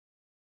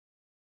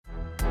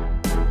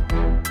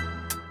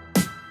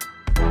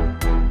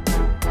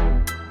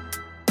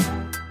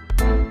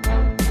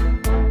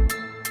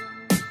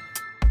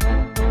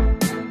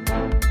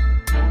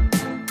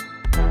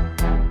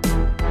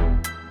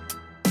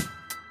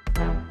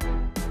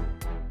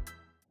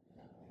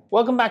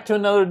Welcome back to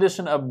another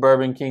edition of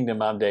Bourbon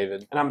Kingdom. I'm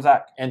David. And I'm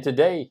Zach. And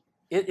today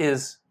it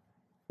is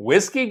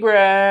Whiskey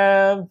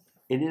Grab.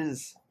 It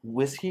is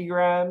Whiskey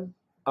Grab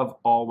of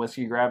all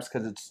Whiskey Grabs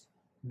because it's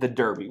the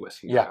Derby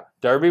Whiskey Grab. Yeah,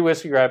 Derby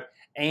Whiskey Grab.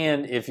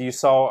 And if you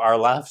saw our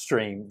live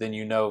stream, then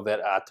you know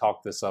that I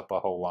talked this up a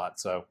whole lot.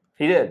 So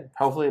He did.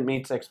 Hopefully it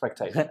meets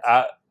expectations.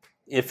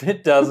 If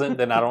it doesn't,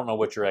 then I don't know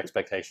what your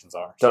expectations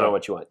are. Don't know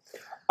what you want.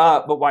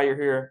 But while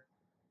you're here,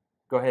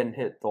 go ahead and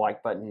hit the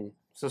like button,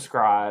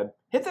 subscribe,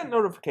 hit that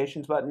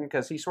notifications button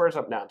because he swears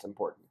up now it's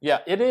important. Yeah,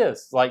 it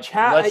is. Like,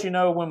 let you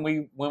know when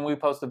we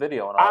post a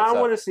video and all that I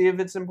stuff. want to see if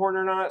it's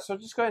important or not, so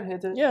just go ahead and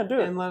hit it. Yeah, do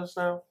it. And let us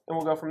know, and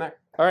we'll go from there.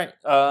 All right.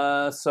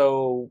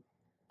 So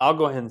I'll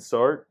go ahead and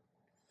start.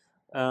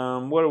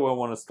 What do I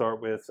want to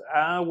start with?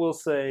 I will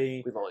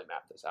say We've only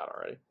mapped this out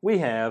already. we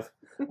have.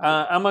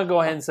 I'm going to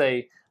go ahead and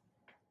say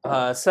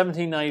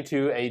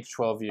 1792 age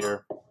 12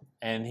 year,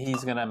 and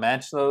he's going to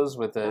match those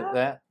with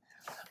that.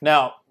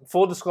 Now,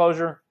 full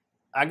disclosure,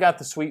 I got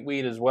the sweet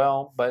weed as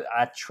well, but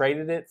I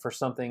traded it for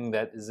something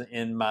that is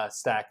in my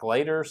stack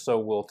later, so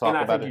we'll talk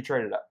about it. And I think you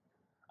traded up.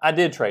 I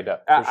did trade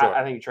up, for sure.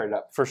 I think you traded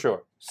up. For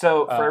sure.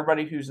 So, for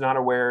everybody who's not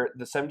aware,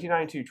 the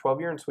 1792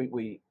 12-year and sweet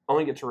wheat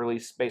only get to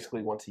release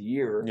basically once a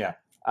year. Yeah.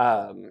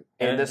 And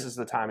this is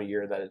the time of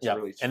year that it's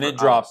released. And it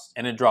dropped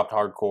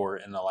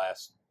hardcore in the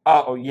last.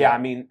 Oh, yeah. I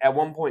mean, at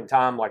one point in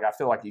time, like, I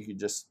feel like you could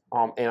just,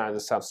 and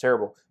this sounds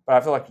terrible, but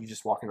I feel like you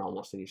just walk in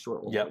almost any store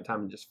at one point in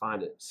time and just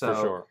find it. So,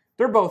 for sure.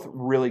 They're both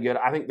really good.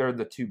 I think they're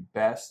the two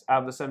best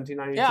out of the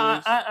 1792s.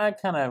 Yeah, I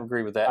kind of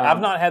agree with that.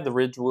 I've not had the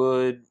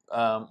Ridgewood,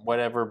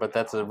 whatever, but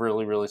that's a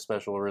really, really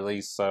special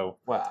release. So,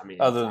 well, I mean,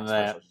 other than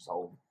that, it's just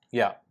old.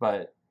 Yeah.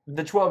 But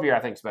the 12-year, I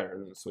think, is better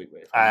than the sweet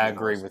wheat. I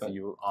agree with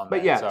you on that.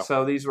 But yeah,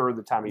 so these were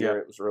the time of year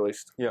it was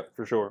released. Yeah,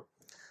 for sure.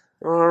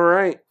 All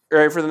right.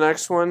 Ready for the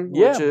next one?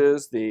 Yeah. Which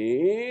is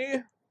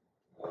the...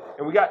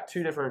 And we got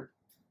two different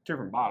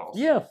bottles.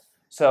 Yeah.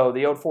 So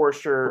the Old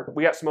Forester,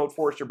 we got some Old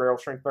Forester barrel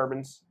strength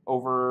bourbons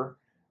over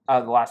the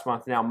last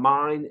month. Now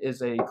mine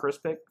is a Chris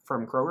Pick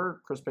from Kroger,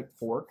 Chris Pick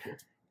 4.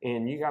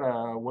 And you got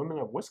a Women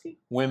of Whiskey?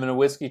 Women of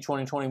Whiskey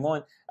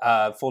 2021.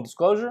 Full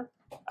disclosure,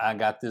 I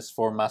got this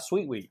for my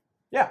sweet wheat.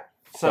 Yeah.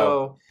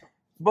 So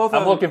both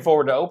of I'm looking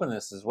forward to open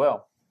this as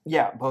well.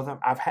 Yeah, both of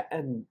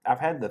them. I've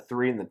had the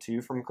 3 and the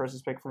 2 from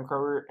Chris's Pick from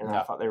Kroger, and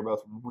I thought they were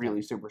both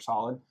really super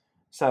solid.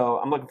 So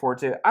I'm looking forward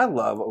to it. I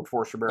love Old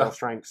Forester barrel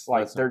strengths.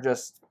 Like they're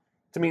just,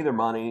 to me, they're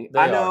money.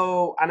 I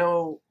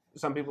know.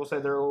 Some people say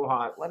they're a little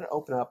hot. Let it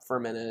open up for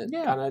a minute.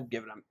 Yeah. Kind of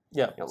give it a...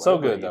 Yeah, so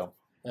good, though.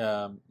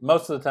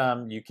 Most of the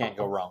time, you can't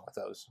go wrong with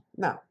those.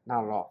 No,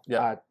 not at all.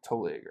 Yeah. I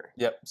totally agree.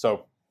 Yep,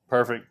 so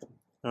perfect.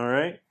 All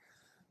right.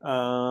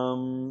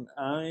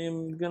 I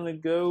am going to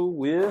go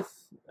with...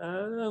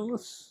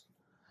 let's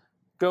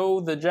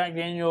go the Jack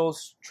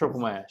Daniel's Triple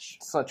Mash.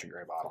 Such a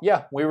great bottle.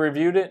 Yeah, we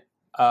reviewed it.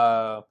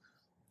 Of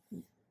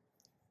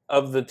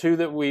the two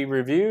that we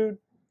reviewed,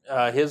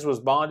 his was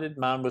bonded,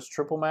 mine was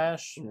triple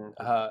mash,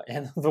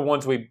 and the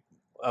ones we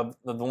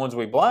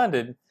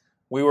blinded,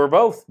 we were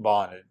both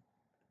bonded.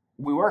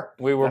 We were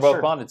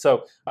both bonded.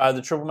 So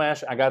the triple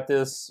mash, I got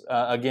this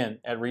again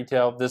at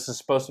retail. This is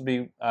supposed to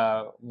be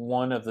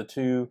one of the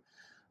two.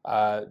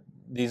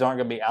 These aren't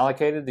going to be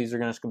allocated. These are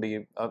just going to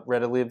be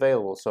readily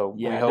available. So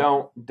yeah,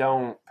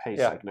 don't pay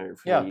secondary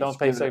for these. Don't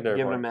pay secondary.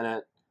 Give it a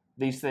minute.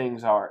 These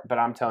things are, but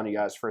I'm telling you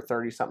guys, for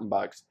 $30-something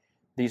bucks,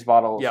 these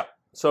bottles,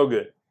 so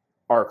good,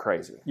 are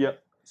crazy.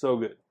 Yep, so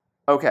good.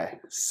 Okay,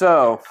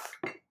 so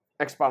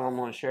next bottle I'm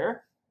going to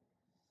share,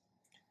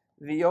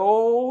 the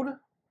old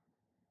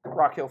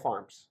Rock Hill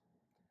Farms.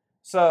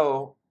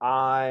 So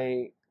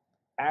I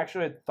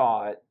actually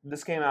thought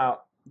this came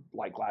out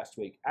like last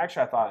week.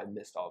 Actually, I thought I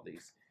missed all of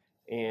these,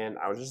 and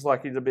I was just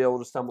lucky to be able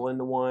to stumble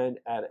into one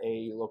at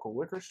a local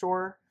liquor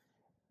store.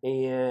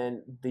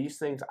 And these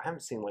things I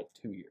haven't seen in like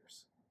 2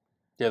 years.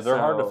 Yeah, they're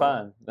hard to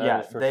find. They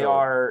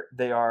are.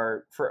 They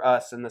are for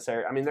us in this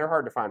area. I mean, they're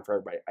hard to find for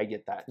everybody. I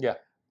get that. Yeah.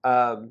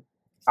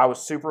 I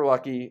was super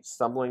lucky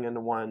stumbling into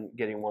one,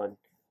 getting one.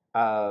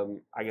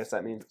 I guess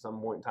that means at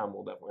some point in time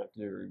we'll definitely have to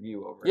do a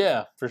review over it.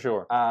 Yeah, for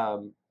sure.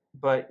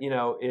 But you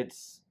know,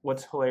 it's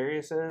what's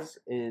hilarious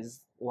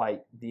is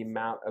like the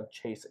amount of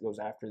chase that goes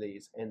after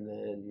these, and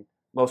then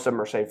most of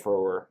them are saved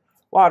for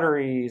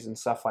lotteries and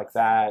stuff like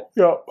that.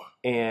 Yep.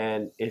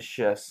 And it's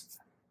just,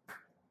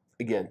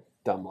 again,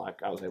 dumb luck.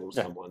 I was able to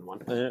stumble in one.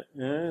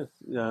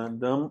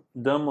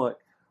 Dumb luck.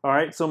 All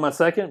right, so my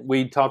second,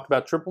 we talked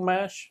about triple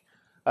mash.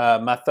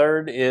 My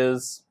third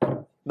is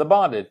the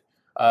bonded.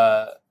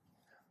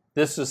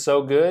 This is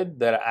so good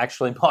that I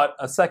actually bought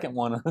a second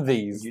one of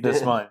these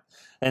this month.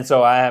 And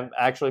so I have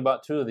actually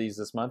bought 2 of these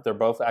this month. They're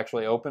both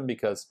actually open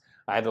because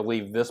I had to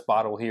leave this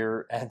bottle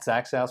here at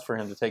Zach's house for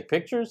him to take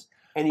pictures.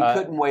 And he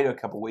couldn't wait a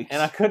couple weeks.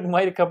 And I couldn't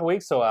wait a couple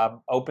weeks, so I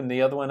opened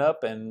the other one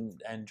up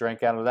and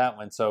drank out of that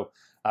one. So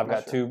I've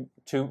got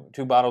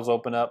two bottles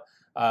open up.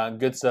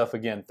 Good stuff.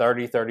 Again,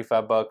 $30,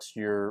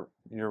 $35.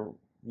 You're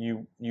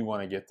you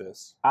want to get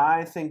this.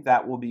 I think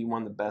that will be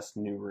one of the best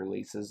new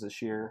releases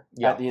this year.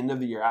 Yeah. At the end of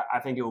the year, I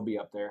think it will be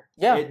up there.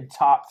 Yeah.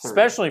 Top 3.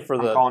 Especially for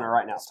I'm calling it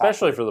right now.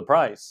 Especially for the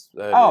price.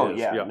 Oh,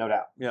 yeah, no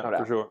doubt. Yeah, no doubt.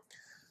 for sure.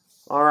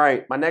 All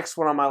right, my next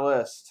one on my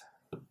list.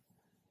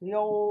 The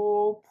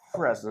old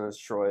President's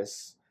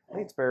Choice. I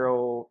think it's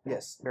Barrel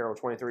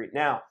 23.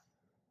 Now,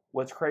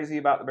 what's crazy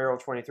about the Barrel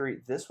 23,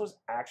 this was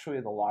actually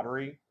the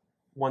lottery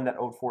one that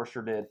Old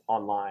Forester did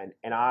online.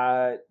 And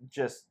I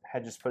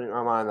had put it in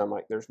my mind. I'm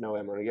like, there's no way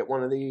I'm going to get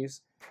one of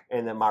these.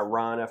 And then my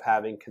run of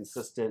having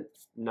consistent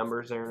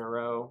numbers there in a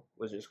row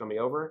was just going to be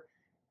over.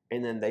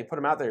 And then they put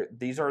them out there.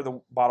 These are the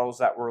bottles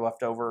that were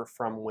left over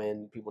from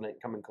when people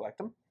didn't come and collect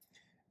them.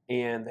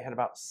 And they had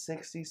about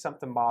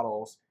 60-something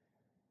bottles.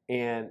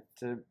 And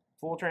to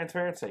full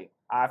transparency,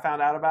 I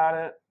found out about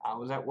it. I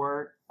was at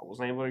work. I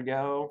wasn't able to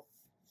go.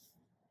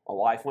 My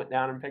wife went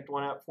down and picked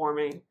one up for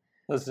me.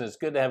 Listen, it's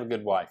good to have a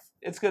good wife.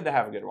 It's good to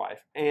have a good wife.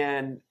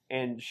 And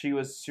she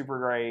was super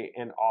great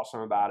and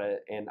awesome about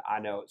it. And I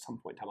know at some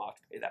point in time I'll have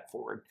to pay that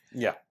forward.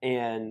 Yeah.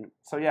 And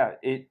so, yeah,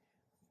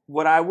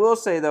 what I will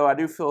say, though, I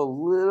do feel a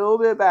little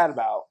bit bad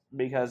about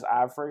because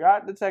I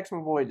forgot to text my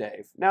boy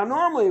Dave. Now,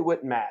 normally it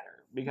wouldn't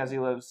matter because he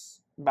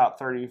lives about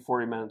 30,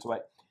 40 minutes away.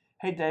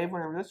 Hey, Dave,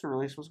 whenever this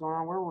release was going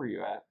on, where were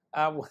you at?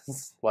 I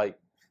was like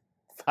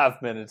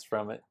 5 minutes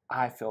from it.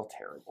 I feel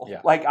terrible. Yeah.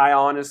 Like, I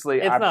honestly,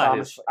 it's I not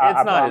promise. His, I it's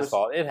not promise. his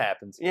fault. It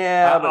happens.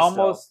 Yeah, I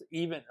almost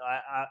even,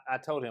 I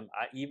told him,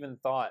 I even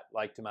thought,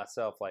 like, to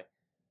myself, like,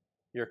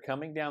 you're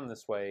coming down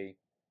this way,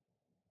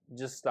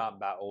 just stop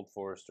by Old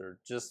Forester,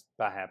 just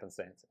by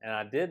happenstance. And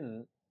I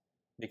didn't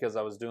because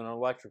I was doing an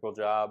electrical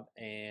job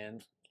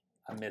and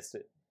I missed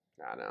it.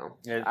 I know.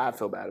 I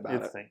feel bad about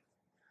it.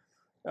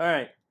 All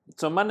right.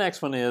 So my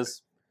next one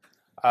is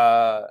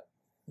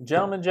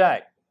Gentleman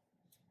Jack.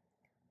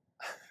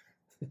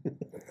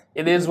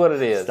 It is what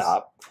it is.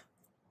 Stop.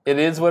 It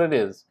is what it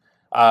is.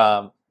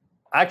 I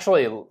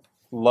actually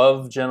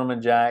love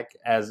Gentleman Jack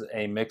as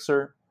a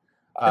mixer.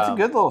 It's a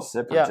good little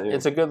sipper, too.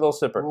 It's a good little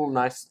sipper. A little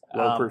nice,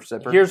 low-proof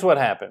sipper. Here's what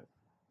happened.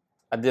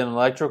 I did an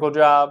electrical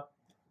job,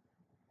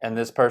 and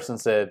this person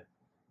said,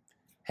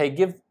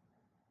 hey,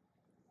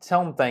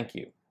 tell them thank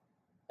you.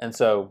 And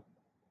so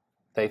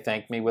they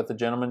thanked me with the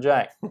Gentleman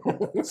Jack.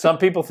 Some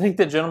people think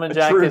that Gentleman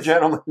Jack is...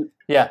 gentleman.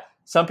 Yeah.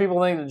 Some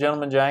people think that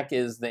Gentleman Jack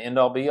is the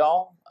end-all,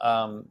 be-all.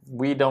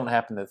 We don't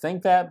happen to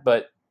think that,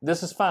 but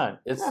this is fine.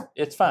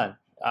 It's fine.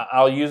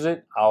 I'll use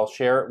it. I'll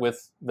share it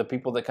with the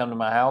people that come to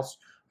my house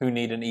who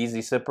need an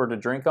easy sipper to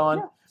drink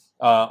on,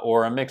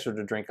 or a mixer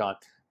to drink on.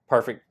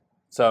 Perfect.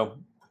 So,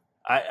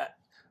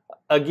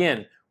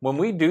 again, when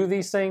we do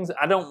these things,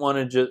 I don't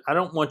want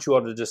you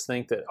all to just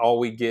think that all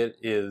we get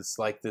is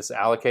like this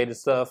allocated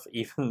stuff,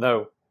 even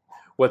though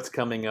what's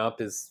coming up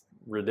is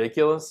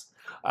ridiculous.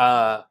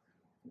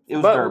 It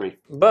was Derby,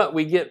 but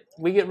we get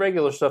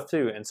regular stuff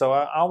too, and so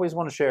I always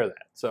want to share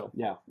that. So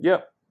yeah.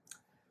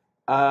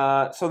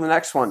 So the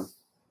next one,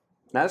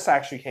 now this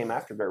actually came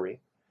after Derby.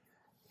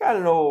 Got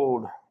an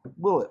old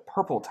Willet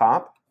Purple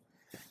Top.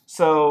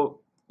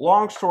 So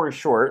long story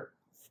short,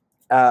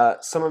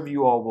 some of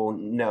you all will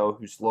know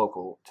who's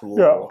local to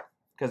Louisville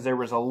because there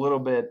was a little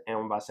bit, and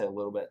when I say a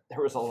little bit,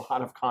 there was a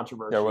lot of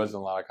controversy. There was a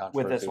lot of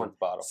controversy with this one.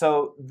 Bottle.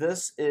 So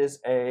this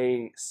is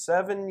a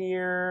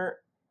 7-year,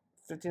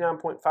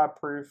 59.5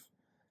 proof,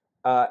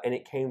 and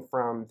it came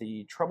from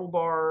the Trouble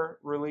Bar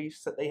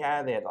release that they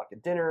had. They had like a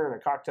dinner and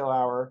a cocktail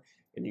hour,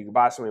 and you could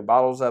buy so many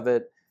bottles of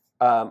it.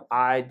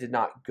 I did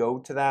not go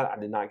to that. I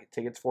did not get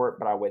tickets for it,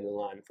 but I waited in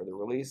line for the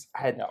release.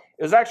 It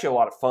was actually a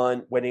lot of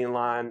fun waiting in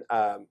line.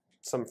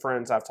 Some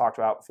friends I've talked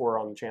about before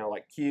on the channel,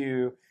 like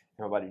Q,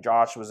 my buddy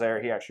Josh was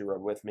there. He actually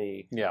rode with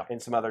me. Yeah.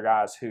 And some other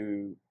guys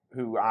who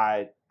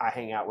I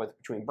hang out with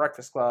between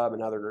Breakfast Club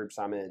and other groups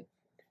I'm in.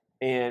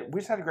 And we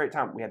just had a great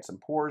time. We had some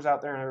pours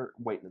out there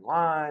waiting in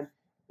line.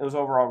 It was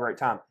overall a great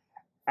time.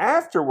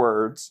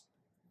 Afterwards,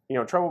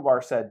 Trouble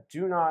Bar said,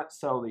 do not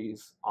sell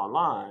these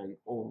online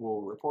or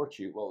we'll report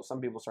you. Well,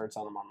 some people started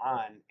selling them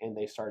online, and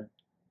they started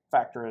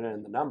factoring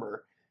in the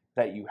number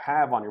that you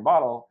have on your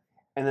bottle.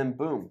 And then,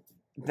 boom,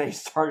 they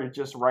started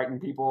just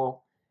writing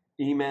people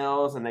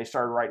emails, and they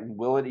started writing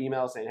Willet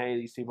emails saying, hey,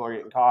 these people are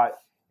getting caught.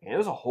 And it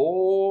was a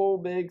whole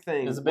big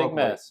thing. It was a big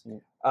mess.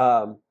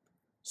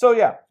 So,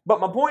 yeah. But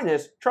my point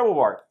is, Trouble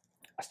Bar.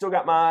 I still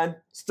got mine.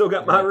 Still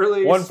got my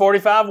release.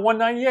 145,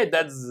 198.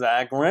 That's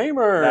Zach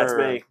Raymer. That's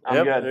me.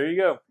 I'm good. There you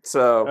go.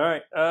 So, all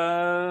right.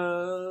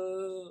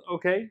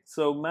 Okay.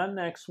 So my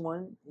next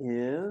one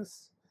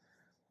is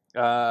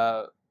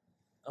a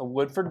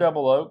Woodford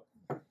Double Oak.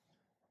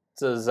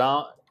 It's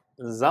a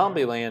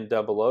Zombieland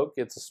Double Oak.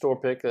 It's a store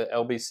pick, a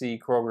LBC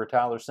Kroger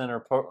Tyler Center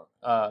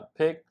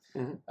pick.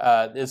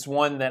 Mm-hmm. It's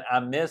one that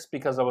I missed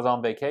because I was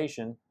on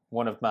vacation.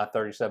 One of my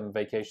 37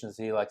 vacations.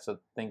 He likes to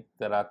think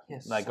that I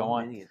go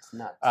on. Many, it's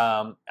nuts.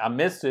 I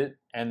missed it,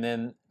 and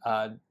then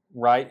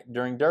right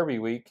during Derby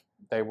week,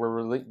 they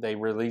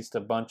released a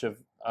bunch of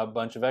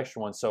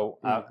extra ones. So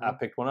I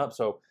picked one up.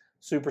 So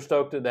super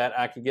stoked that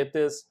I could get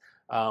this.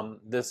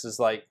 This is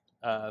like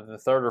the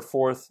third or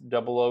fourth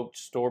double oak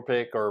store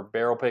pick or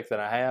barrel pick that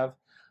I have.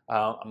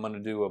 I'm going to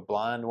do a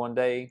blind one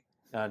day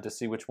to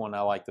see which one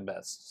I like the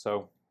best.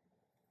 So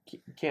You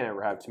can't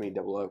ever have too many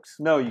double oaks.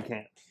 no, you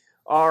can't.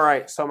 All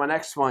right, so my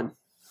next one.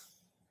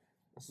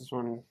 This is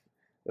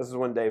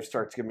when Dave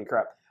starts giving me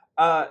crap.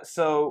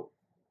 So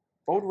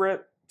Old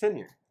Rip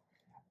 10-year.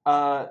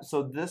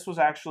 So this was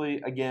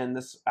actually, again,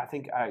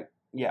 I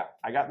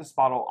got this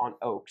bottle on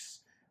Oaks.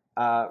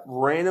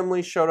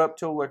 Randomly showed up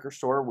to a liquor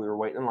store. We were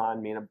waiting in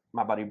line, me and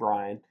my buddy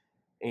Brian.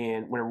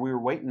 And whenever we were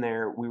waiting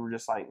there, we were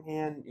just like,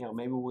 man,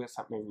 maybe we'll get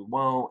something, maybe we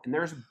won't. And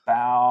there's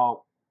I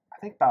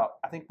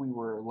think we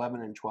were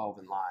 11 and 12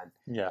 in line.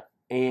 Yeah.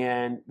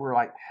 And we're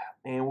like,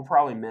 man, we'll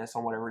probably miss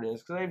on whatever it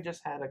is because they've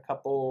just had a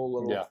couple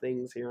little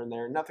things here and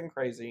there, nothing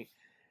crazy.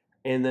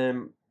 And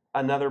then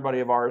another buddy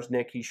of ours,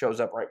 Nick, he shows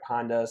up right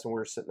behind us, and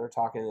we're sitting there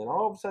talking. And then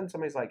all of a sudden,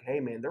 somebody's like, hey,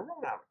 man, they're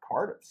running out of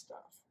Cardiff stuff.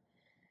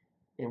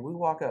 And we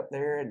walk up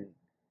there, and,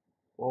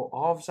 well,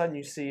 all of a sudden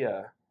you see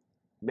a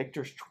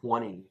Michter's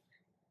 20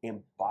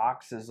 in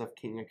boxes of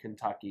King of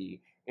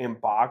Kentucky, in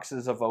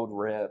boxes of Old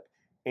Rip,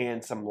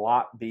 and some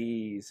Lot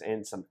B's,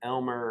 and some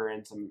Elmer,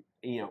 and some,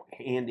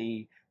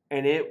 Handy.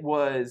 And it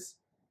was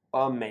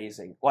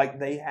amazing. Like,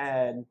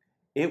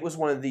 it was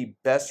one of the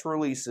best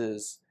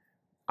releases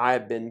I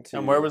had been to.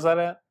 And where was that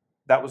at?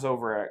 That was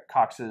over at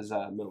Cox's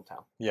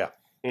Middletown. Yeah.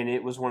 And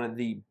it was one of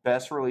the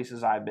best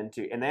releases I've been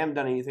to. And they haven't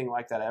done anything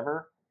like that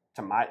ever.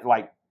 They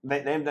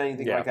haven't done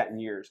anything like that in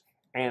years.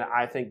 And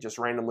I think just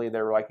randomly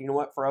they were like, you know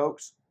what, for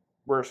Oaks,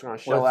 we're just going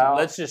to shell out.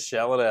 Let's just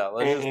shell it out.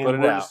 Let's just put it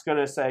out. We're just going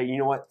to say, you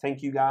know what,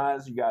 thank you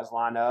guys. You guys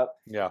lined up.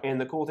 Yeah. And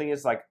the cool thing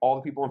is, like, all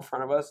the people in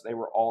front of us, they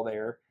were all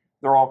there.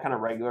 They're all kind of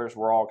regulars.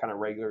 We're all kind of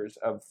regulars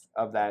of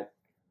that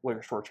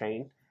liquor store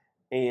chain.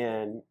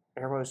 And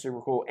everybody was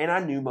super cool. And I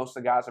knew most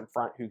of the guys in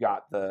front who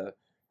got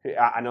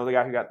I know the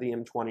guy who got the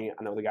M20.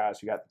 I know the guys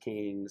who got the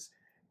Kings.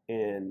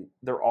 And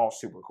they're all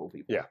super cool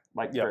people. Yeah.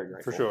 Very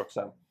grateful. For sure.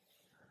 So,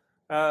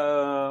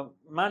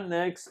 my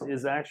next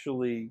is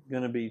actually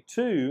going to be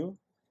two.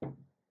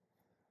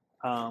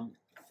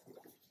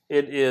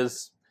 It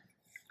is,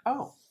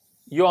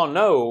 you all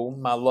know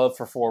my love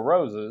for Four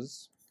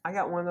Roses. I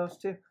got one of those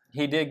too.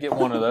 He did get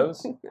one of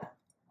those.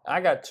 I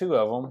got two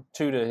of them,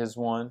 two to his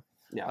one.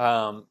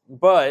 Yeah.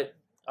 But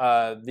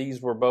these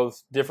were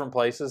both different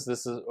places.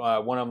 This is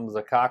one of them was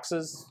a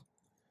Cox's,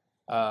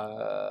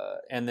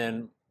 and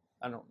then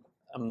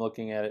I'm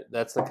looking at it.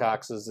 That's the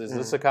Cox's. Is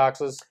this a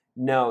Cox's?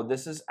 No,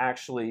 this is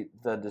actually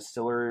the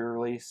distillery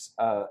release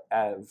of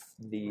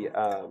the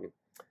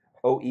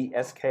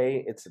OESK.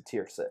 It's a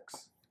tier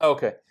 6.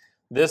 Okay.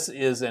 This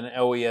is an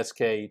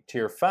OESK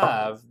tier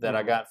 5 that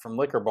I got from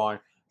Liquor Barn.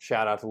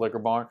 Shout out to Liquor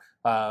Barn.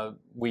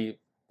 We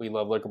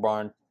love Liquor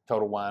Barn,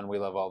 Total Wine. We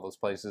love all those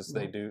places.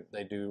 They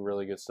do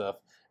really good stuff.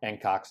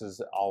 And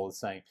Cox's all the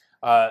same.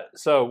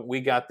 So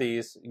we got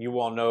these. You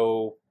all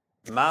know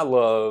my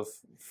love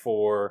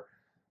for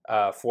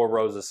Four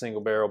Roses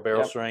single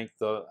barrel strength.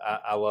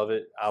 I love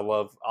it. I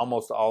love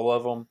almost all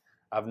of them.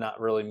 I've not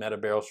really met a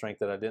barrel strength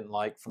that I didn't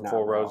like from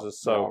Four Roses.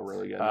 So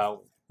really good.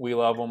 We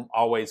love them.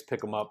 Always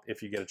pick them up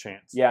if you get a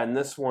chance. Yeah, and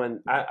this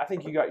one, I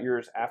think you got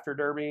yours after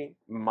Derby.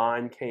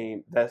 Mine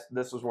came.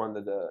 This was one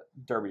of the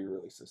Derby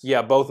releases.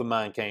 Yeah, both of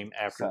mine came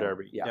after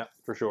Derby. Yeah,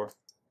 for sure.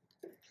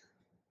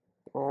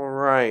 All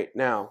right,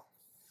 now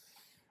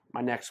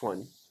my next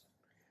one.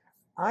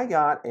 I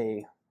got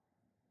a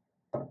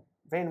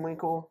Van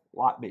Winkle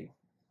Lot B,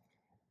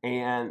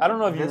 and I don't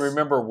know if you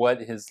remember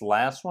what his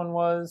last one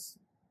was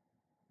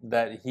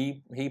that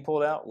he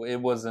pulled out.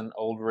 It was an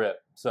Old Rip.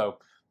 So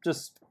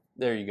just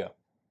there you go.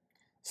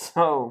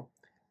 So,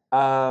 a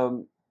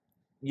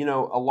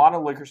lot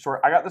of liquor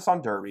stores. I got this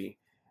on Derby,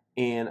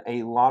 and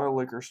a lot of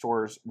liquor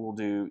stores will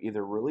do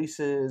either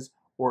releases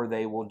or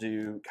they will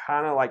do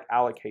kind of like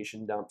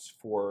allocation dumps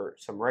for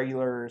some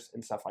regulars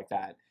and stuff like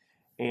that.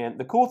 And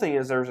the cool thing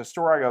is there's a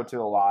store I go to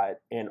a lot,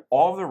 and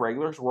all of the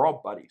regulars, we're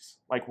all buddies.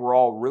 Like, we're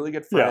all really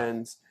good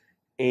friends,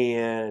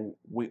 and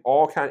we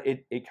all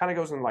it kind of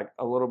goes in like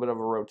a little bit of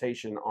a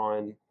rotation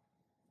on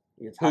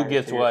who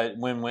gets what,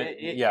 when,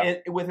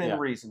 within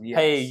reason. Yes.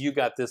 Hey, you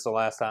got this the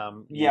last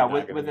time.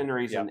 Within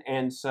reason. Yeah.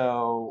 And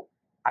so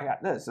I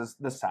got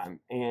this time,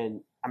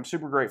 and I'm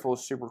super grateful.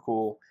 It's super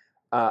cool.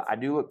 I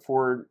do look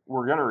forward.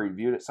 We're going to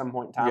review it at some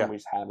point in time. We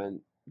just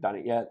haven't done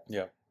it yet.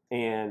 Yeah.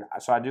 And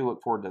so I do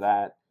look forward to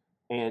that.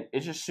 And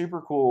it's just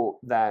super cool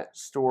that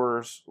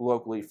stores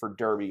locally for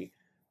Derby,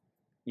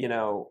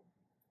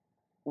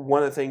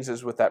 one of the things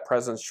is with that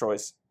President's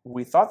Choice,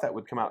 we thought that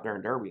would come out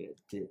during Derby. It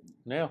didn't.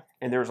 Yeah.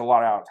 And there was a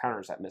lot of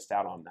out-of-towners that missed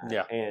out on that.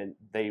 Yeah. And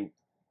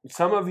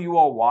some of you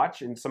all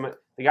watch, and some of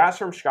the guys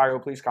from Chicago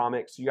Police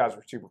Comics, you guys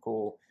were super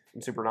cool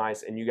and super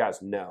nice, and you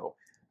guys know.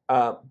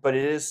 But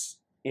it is,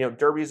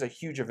 Derby is a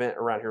huge event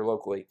around here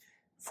locally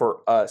for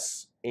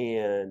us,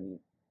 and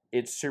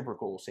it's super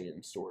cool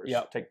seeing stores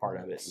take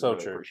part of it. So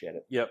really true. Appreciate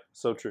it. Yep.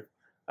 So true.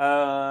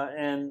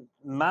 And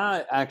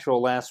my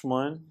actual last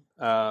one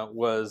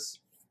was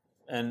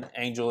an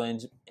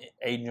Angel's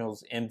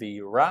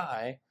Envy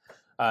Rye.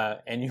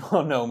 And you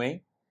all know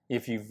me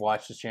if you've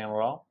watched this channel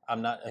at all.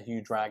 I'm not a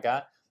huge rye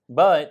guy,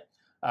 but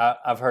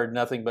I've heard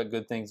nothing but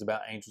good things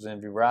about Angel's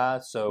Envy Rye,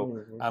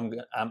 so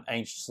Mhm. I'm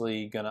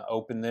anxiously gonna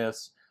open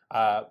this.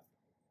 I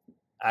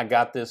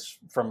got this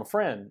from a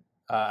friend.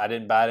 I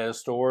didn't buy it at a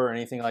store or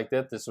anything like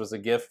that. This was a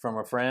gift from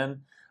a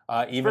friend.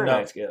 Even Very though,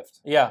 nice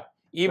gift. yeah, Very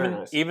even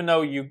nice. even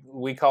though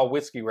we call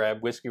whiskey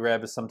rab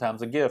is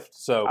sometimes a gift.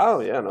 So, Oh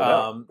yeah, no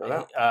doubt. No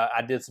doubt.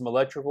 I did some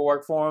electrical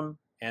work for him,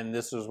 and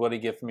this is what he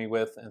gifted me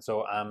with. And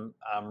so I'm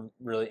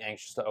really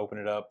anxious to open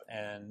it up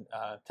and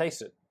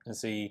taste it and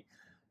see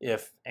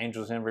if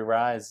Angel's Envy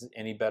Rye is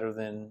any better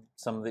than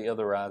some of the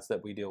other ryes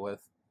that we deal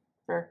with.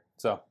 Fair.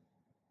 So,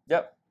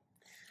 yep.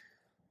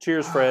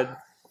 Cheers, Fred.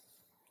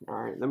 All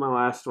right, then my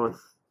last one.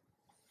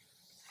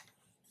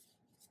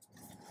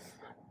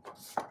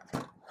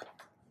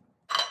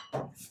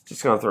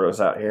 Just gonna throw this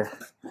out here.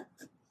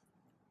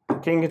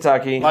 King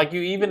Kentucky. Like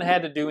you even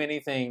had to do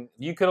anything.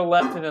 You could have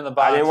left it in the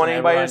box. I didn't want and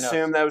anybody to everybody knows.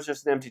 assume that was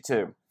just an empty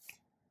tube.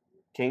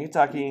 King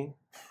Kentucky,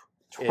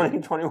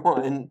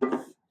 2021.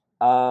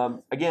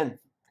 Again,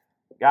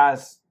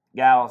 guys,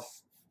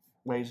 gals,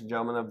 ladies and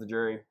gentlemen of the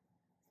jury,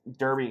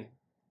 Derby.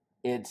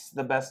 It's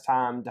the best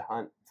time to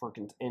hunt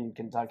in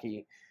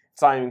Kentucky.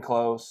 It's not even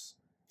close.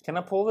 Can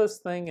I pull this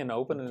thing and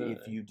open it?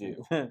 If you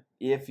do,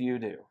 if you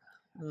do.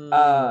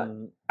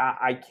 Mm.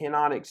 I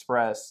cannot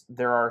express.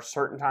 There are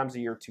certain times a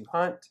year to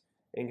hunt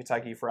in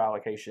Kentucky for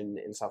allocation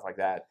and stuff like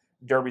that.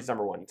 Derby's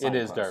number one. It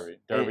is Derby.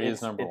 Derby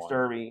is number one. It's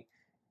Derby.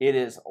 It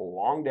is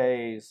long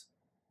days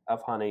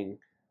of hunting,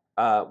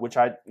 which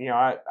I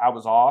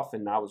was off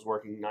and I was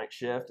working night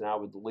shift and I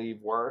would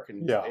leave work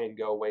and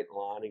go wait in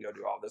line and go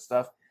do all this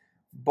stuff.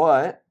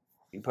 But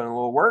you put in a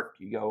little work,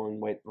 you go and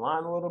wait in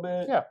line a little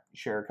bit. Yeah. You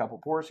share a couple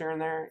pours here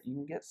and there. You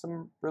can get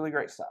some really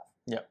great stuff.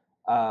 Yeah.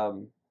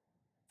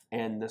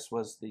 And this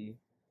was the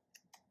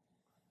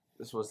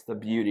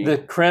beauty. The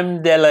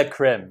creme de la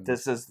creme.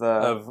 This is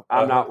I'm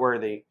not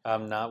worthy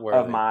I'm not worthy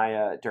of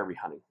my Derby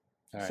hunting.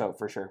 Right. So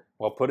for sure.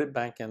 Well, put it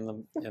back in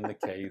the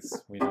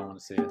case. We don't want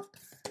to see it.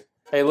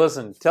 Hey,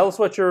 listen. Tell us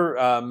what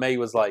your May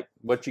was like.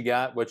 What you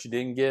got. What you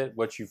didn't get.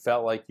 What you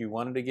felt like you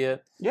wanted to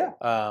get. Yeah.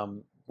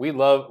 We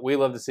love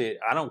to see it.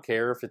 I don't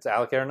care if it's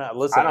allocated or not.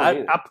 Listen,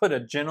 I put a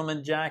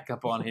gentleman jack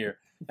up on here,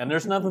 and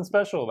there's nothing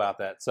special about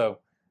that. So.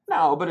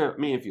 No, but I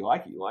mean, if you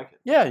like it, you like it.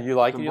 Yeah, you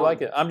like it, you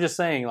like it. I'm just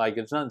saying, like,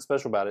 it's nothing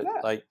special about it.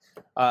 Yeah. Like,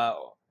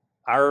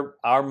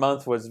 our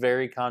month was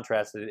very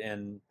contrasted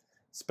in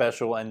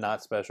special and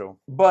not special.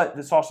 But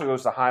this also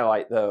goes to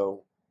highlight,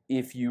 though,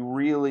 if you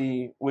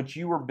really, which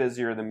you were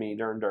busier than me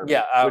during Derby.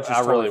 Yeah, I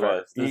totally really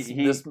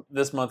was.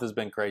 This month has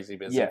been crazy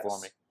busy for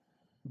me.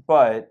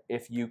 But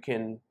if you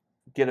can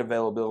get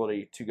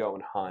availability to go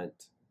and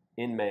hunt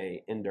in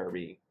May in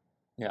Derby,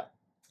 yeah,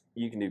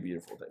 you can do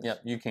beautiful things. Yeah,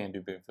 you can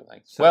do beautiful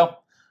things. So,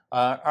 well,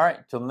 all right.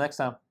 Till the next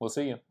time. We'll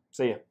see you.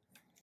 See ya.